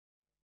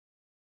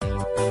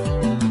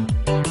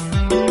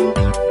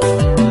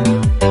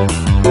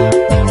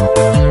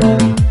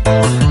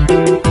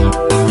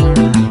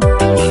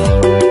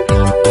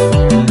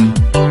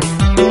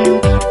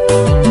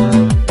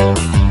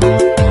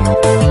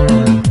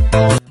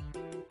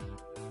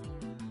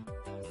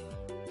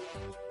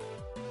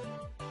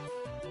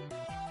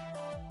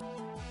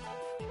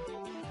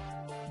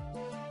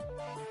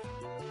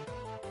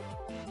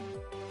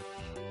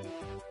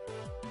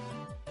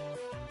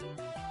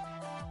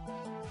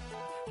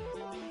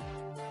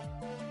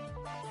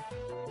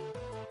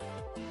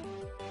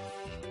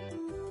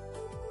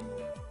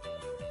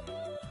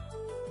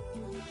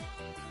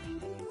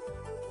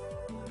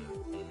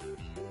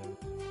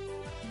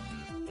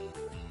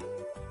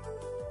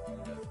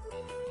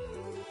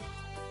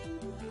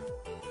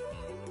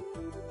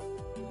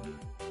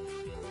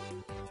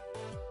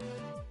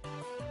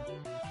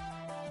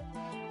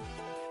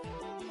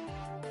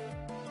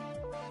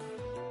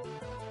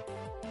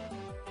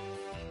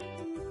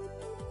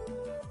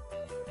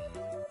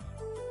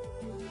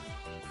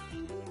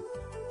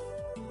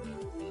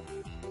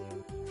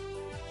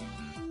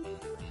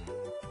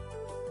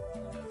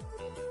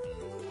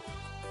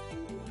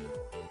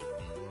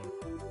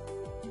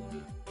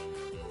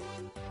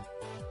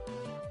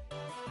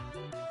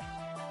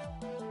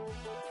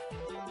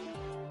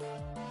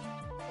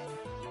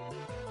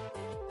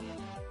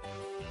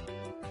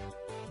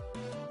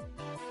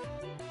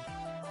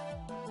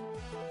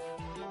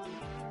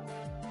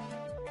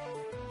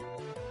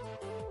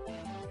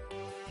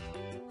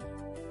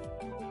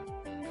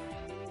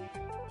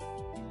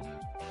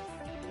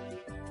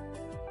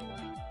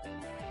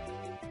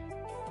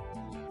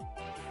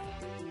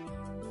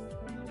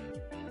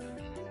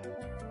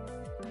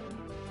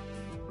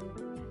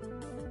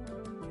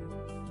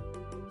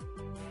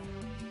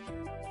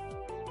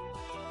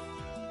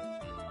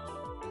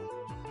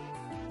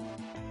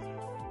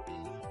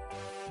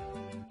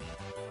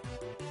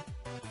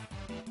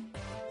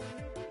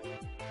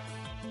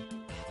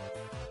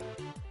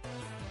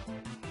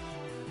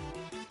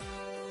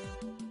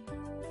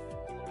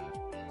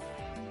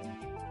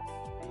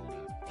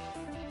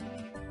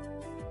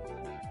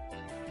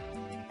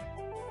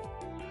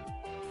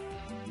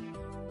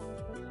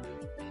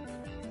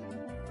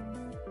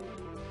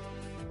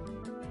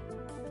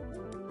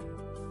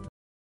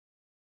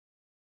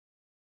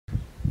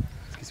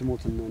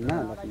ስሞትና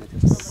ኃላፊነት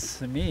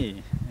ስሜ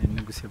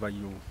ንጉሴ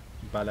ባዩ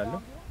ይባላል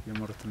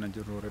የሞረትና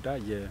ጅሩ ወረዳ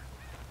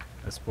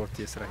የስፖርት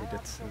የስራ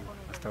ሂደት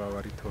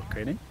አስተባባሪ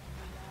ተወካይ ነኝ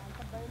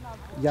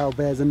ያው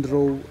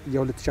በዘንድሮው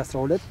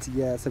የ2012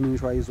 የሰሜን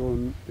ሸዋ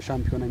ዞን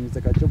ሻምፒዮና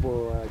የሚዘጋጀው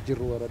በጅሩ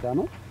ወረዳ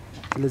ነው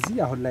ስለዚህ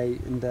አሁን ላይ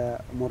እንደ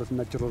ሞረትና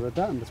ጅሩ ወረዳ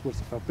እንደ ስፖርት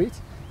ፋብሪክ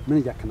ምን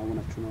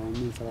ያከናወናችሁ ነው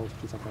ምን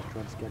ስራዎችን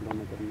ሰፋችኋል እስኪ ያለው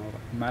ነገር ነው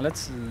ማለት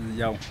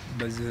ያው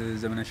በዚህ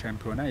ዘመናዊ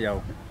ሻምፒዮና ያው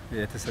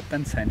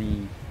የተሰጠን ሰኔ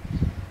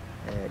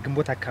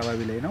ግንቦት አካባቢ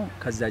ላይ ነው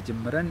ከዛ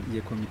ጀምረን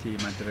የኮሚቴ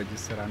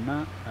ማደራጀት ስራና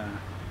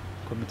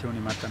ኮሚቴውን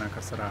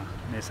የማጠናከር ስራ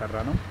ነው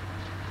የሰራነው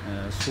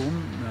ሱም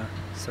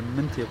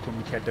 8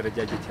 የኮሚቴ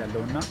አደረጃጀት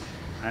ያለውና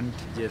አንድ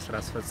የስራ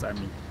አስፈጻሚ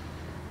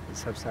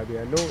ሰብሳቢ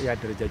ያለው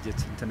ያደረጃጀት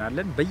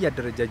እንትናለን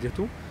በየአደረጃጀቱ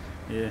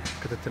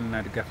ክትትልና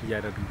ድጋፍ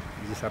ያደረግን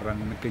እየሰራን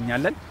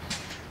እንገኛለን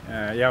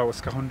ያው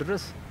እስካሁን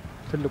ድረስ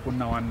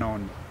ትልቁና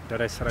ዋናውን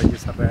ደራጅ ስራ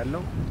እየሰራ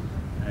ያለው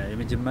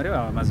የመጀመሪያው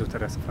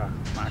ማዘውተሪያ ስፍራ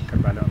ማዕከል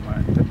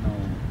ባለማንተ ነው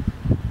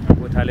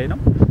ቦታ ላይ ነው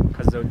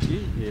ከዛ ውጪ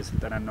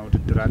የስልጠናና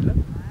ውድድር አለ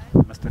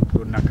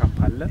መስተንግዶና ካምፕ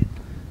አለ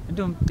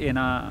እንዲሁም ጤና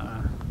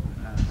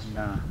እና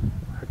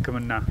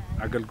ህክምና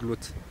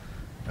አገልግሎት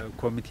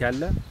ኮሚቴ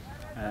አለ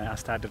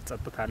አስተዳደር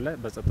ጸጥታ አለ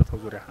በጸጥታው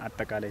ዙሪያ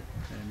አጠቃላይ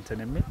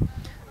እንትነም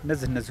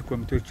እነዚህ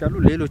ኮሚቴዎች አሉ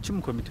ሌሎችም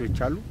ኮሚቴዎች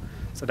አሉ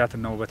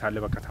ጽዳትና ውበት አለ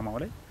በከተማው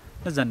ላይ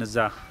እነዛ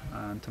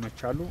እንትኖች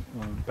አሉ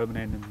በምን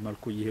አይነት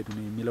መልኩ እየሄዱ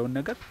ነው የሚለው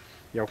ነገር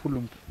ያው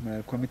ሁሉም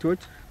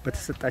ኮሚቴዎች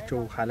በተሰጣቸው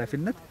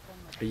ኃላፊነት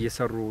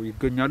እየሰሩ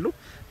ይገኛሉ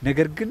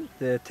ነገር ግን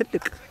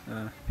ትልቅ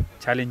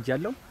ቻሌንጅ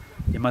ያለው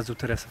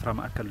የማዘውተሪያ ስፍራ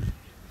ማዕከል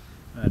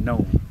ነው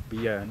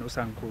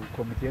በየንኡሳን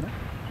ኮሚቴ ነው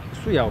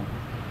እሱ ያው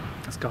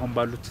እስካሁን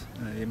ባሉት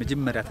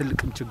የመጀመሪያ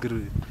ትልቅም ችግር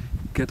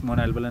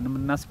ገጥሞናል ብለን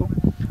እናስበው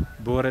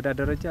በወረዳ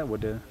ደረጃ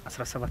ወደ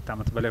 17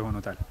 አመት በላይ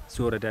ሆኖታል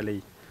ወረዳ ላይ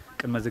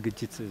ቅድመ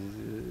ዝግጅት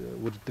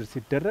ውድድር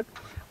ሲደረግ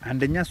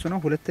አንደኛ እሱ ነው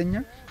ሁለተኛ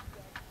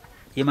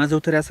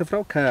የማዘውተሪያ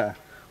ስፍራው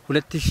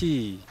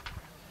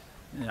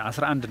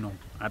ከ2011 ነው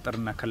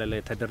አጥርና ከለላ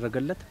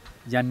የተደረገለት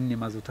ያንን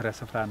የማዘውተሪያ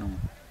ስፍራ ነው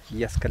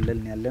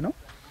ያስከለልን ያለ ነው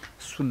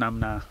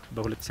እሱናምና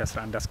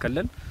በ2011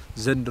 አስከለል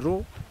ዘንድሮ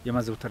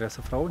የማዘውተሪያ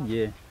ስፍራውን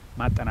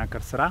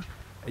የማጠናከር ስራ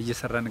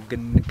እየሰራን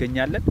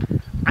እንገኛለን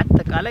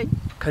አጠቃላይ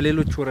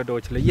ከሌሎች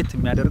ወረዳዎች ለየት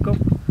የሚያደርገው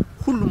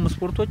ሁሉም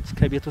ስፖርቶች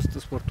ከቤት ውስጥ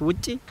ስፖርት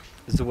ውጪ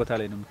እዚህ ቦታ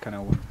ላይ ነው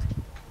የሚከናወኑት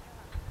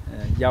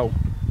ያው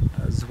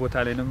እዚህ ቦታ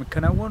ላይ ነው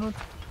የሚከናወኑት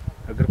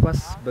እግር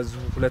ኳስ በዚህ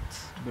ሁለት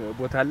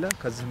ቦታ አለ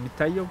ከዚህ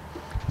የሚታየው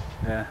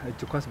እጅ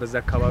ኳስ በዛ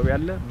አካባቢ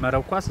አለ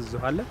መረብ ኳስ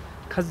እዚሁ አለ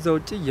ከዛ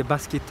ውጪ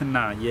የባስኬትና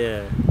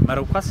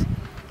የመረብ ኳስ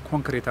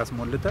ኮንክሪት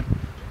አስሞልተን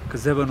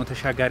ከዘበኑ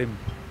ተሻጋሪም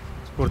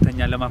ስፖርተኛ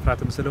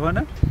ለማፍራትም ስለሆነ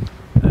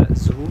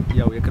እዚሁ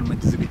ያው የቅድመ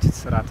ዝግጅት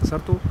ስራ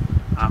ተሰርቶ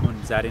አሁን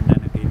ዛሬና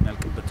ነገ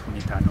የሚያልቅበት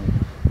ሁኔታ ነው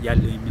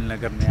ያለው የሚል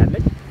ነገር ነው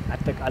ያለኝ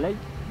አጠቃላይ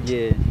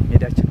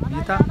የሜዳችን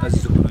ሁኔታ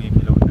እዚሁ ነው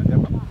የሚለው ነገር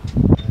ነው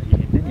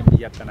ይሄንን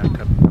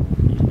የሚያጠናክር ነው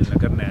የሚል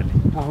ነገር ነው ያለኝ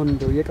አሁን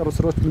እንደው የቀሩ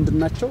ስራዎች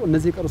ምንድናቸው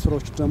እነዚህ የቀሩ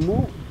ስራዎች ደግሞ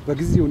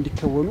በጊዜው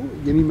እንዲከወኑ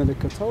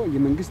የሚመለከተው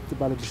የመንግስት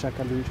ባለድርሻ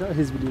አካል ሊሆን ይችላል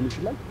ህዝብ ሊሆን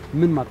ይችላል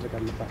ምን ማድረግ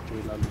አለባቸው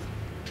ይላሉ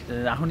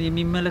አሁን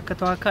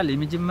የሚመለከተው አካል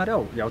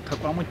የመጀመሪያው ያው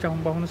ተቋሞች አሁን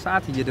በአሁኑ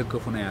ሰዓት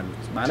እየደገፉ ነው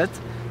ያሉት ማለት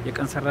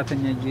የቀን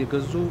ሰራተኛ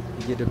እየገዙ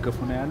እየደገፉ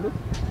ነው ያሉት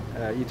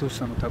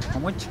የተወሰኑ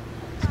ተቋሞች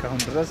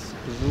እስካሁን ድረስ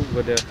ብዙ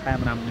ወደ 20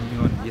 ምናምን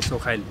የሚሆን የሰው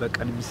ኃይል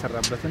በቀን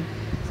የሚሰራበትን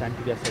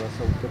ሳንቲም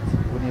ያሰባሰቡበት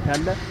ሁኔታ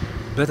አለ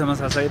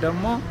በተመሳሳይ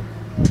ደግሞ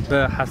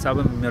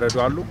በሐሳብም የሚረዱ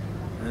አሉ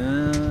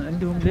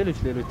እንዲሁም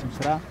ሌሎችም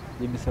ስራ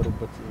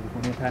የሚሰሩበት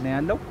ሁኔታ ነው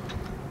ያለው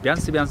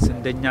ቢያንስ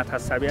እንደኛ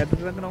ታሳቢ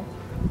ያደረግነው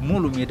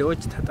ሙሉ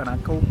ሜዳዎች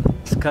ተጠናቀው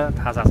እስከ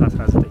ታህሳስ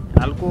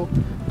 19 አልቆ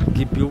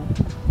ግቢው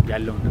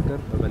ያለው ነገር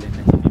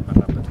በበላይነት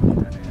የሚመራበት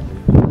ሁኔታ ነው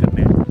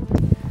ያለው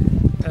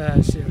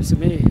እሺ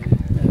ስሜ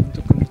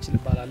ምትኩም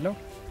ይችላል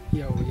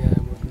ያው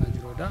የሞረትና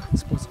ጅሩ ወረዳ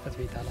ስፖርት ጽሕፈት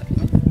ቤት ኃላፊ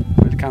ነኝ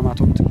መልካም አቶ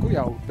ምትኩ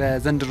ያው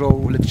በዘንድሮው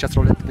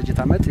 2012 በጀት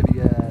ዓመት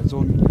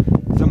የዞን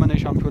ዘመናዊ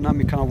ሻምፒዮና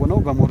የሚከናወነው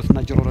በሞረትና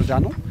ጅሩ ወረዳ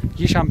ነው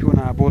ይህ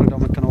ሻምፒዮና በወረዳው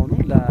መከናወኑ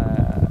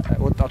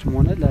ለወጣቱም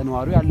ሆነ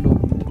ለነዋሪው ያለው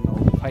ምንድነው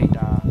ፋይዳ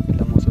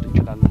ለመውሰድ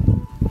እንችላለን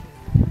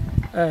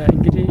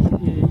እንግዲህ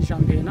ይህ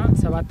ሻምፒዮና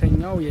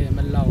 7ኛው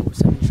የመላው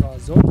ሰሜን ሸዋ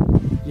ዞን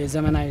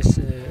የዘመናዊ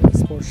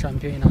ስፖርት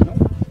ሻምፒዮና ነው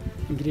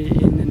እንግዲህ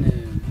ይሄንን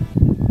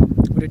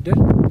ውድድር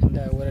እንደ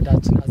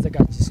ወረዳችን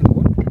አዘጋጅ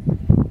ስንሆን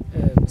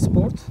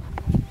ስፖርት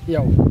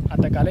ያው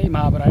አጠቃላይ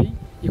ማህበራዊ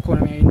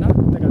ኢኮኖሚያዊና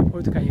አጠቃላይ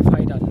ፖለቲካዊ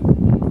ፋይዳ አለው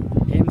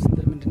ይሄም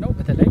ስንል ምንድነው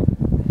በተለይ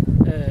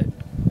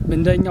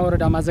እንደኛ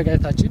ወረዳ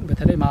ማዘጋጀታችን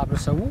በተለይ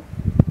ማህበረሰቡ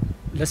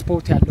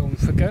ለስፖርት ያለውን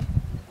ፍቅር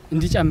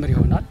እንዲጨምር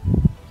ይሆናል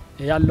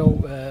ያለው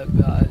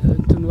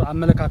እንትኑ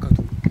አመለካከቱ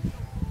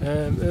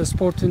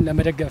ስፖርቱን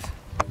ለመደገፍ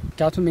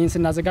ምክንያቱም ይሄን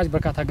ስናዘጋጅ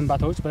በርካታ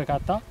ግንባታዎች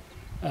በርካታ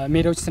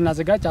ሜዳዎች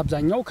ስናዘጋጅ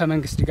አብዛኛው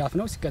ከመንግስት ድጋፍ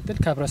ነው ሲቀጥል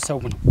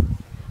ከህብረተሰቡ ነው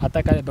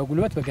አጠቃላይ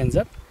በጉልበት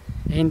በገንዘብ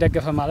ይሄን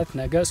ደገፈ ማለት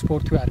ነገ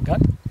ስፖርቱ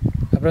ያድጋል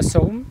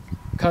ህብረተሰቡም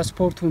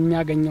ከስፖርቱ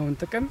የሚያገኘውን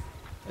ጥቅም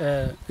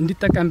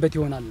እንዲጠቀምበት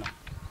ይሆናል ነው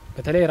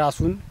በተለይ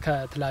ራሱን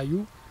ከተለያዩ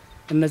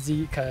እነዚህ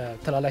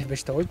ከተላላፊ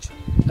በሽታዎች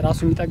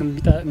ራሱን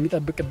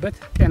የሚጠብቅበት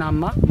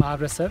ጤናማ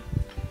ማህበረሰብ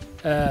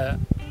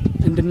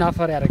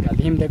እንድናፈር ያደርጋል።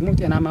 ይሄም ደግሞ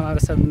ጤናማ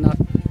ማህበረሰብና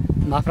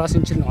ማፍራት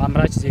እንችል ነው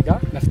አምራች ዜጋ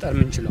መፍጠር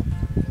ምንችለው።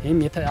 ይሄም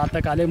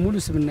አጠቃላይ ሙሉ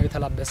ስብዕና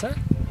የተላበሰ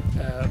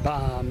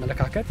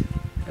በአመለካከት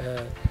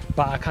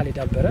በአካል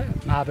የዳበረ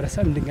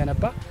ማህበረሰብ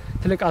እንድንገነባ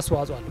ትልቅ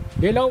አስተዋጽኦ አለው።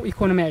 ሌላው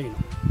ኢኮኖሚያዊ ነው።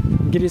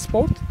 እንግዲህ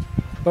ስፖርት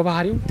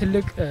በባህሪው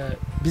ትልቅ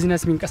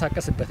ቢዝነስ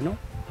የሚንቀሳቀስበት ነው።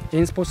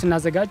 ይህን ስፖርት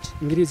ስናዘጋጅ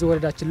እንግዲህ እዚህ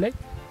ወረዳችን ላይ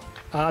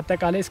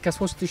አጠቃላይ እስከ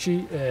 3000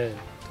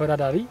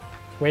 ተወዳዳሪ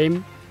ወይም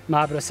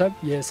ማህበረሰብ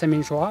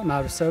የሰሜን ሸዋ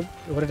ማህበረሰብ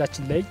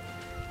ወረዳችን ላይ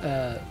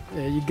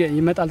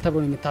ይመጣል ተብሎ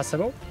ነው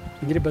የሚታሰበው።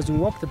 እንግዲህ በዚህ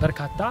ወቅት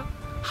በርካታ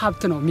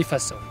ሀብት ነው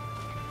የሚፈሰው።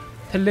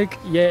 ትልቅ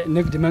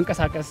የንግድ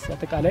መንቀሳቀስ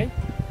አጠቃላይ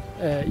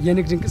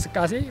የንግድ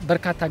እንቅስቃሴ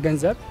በርካታ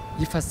ገንዘብ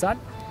ይፈሳል።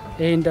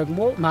 ይሄን ደግሞ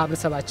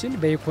ማህበረሰባችን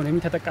በኢኮኖሚ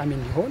ተጠቃሚ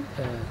እንዲሆን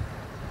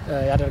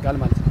ያደርጋል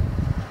ማለት ነው።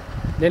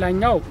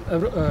 ሌላኛው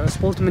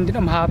ስፖርት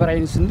ምንድነው? ማህበራዊ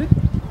ስንል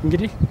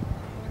እንግዲህ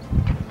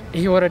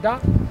ይሄ ወረዳ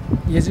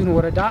የዚህን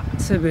ወረዳ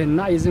ስብዕና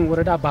የዚህን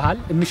ወረዳ ባህል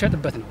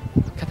የሚሸጥበት ነው።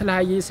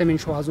 ከተለያየ ሰሜን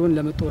ሸዋ ዞን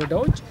ለመጡ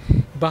ወረዳዎች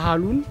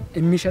ባህሉን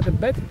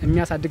የሚሸጥበት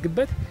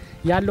የሚያሳድግበት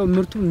ያለው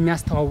ምርቱን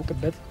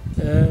የሚያስተዋውቅበት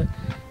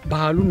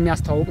ባህሉን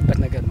የሚያስተዋውቅበት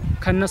ነገር ነው።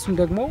 ከነሱም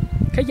ደግሞ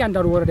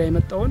ከያንዳንዱ ወረዳ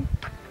የመጣውን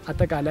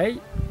አጠቃላይ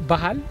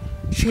ባህል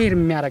ሼር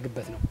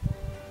የሚያደርግበት ነው።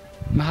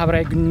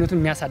 ማህበራዊ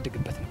ግንኙነቱን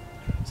የሚያሳድግበት ነው።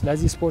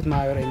 ስለዚህ ስፖርት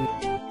ማህበራዊ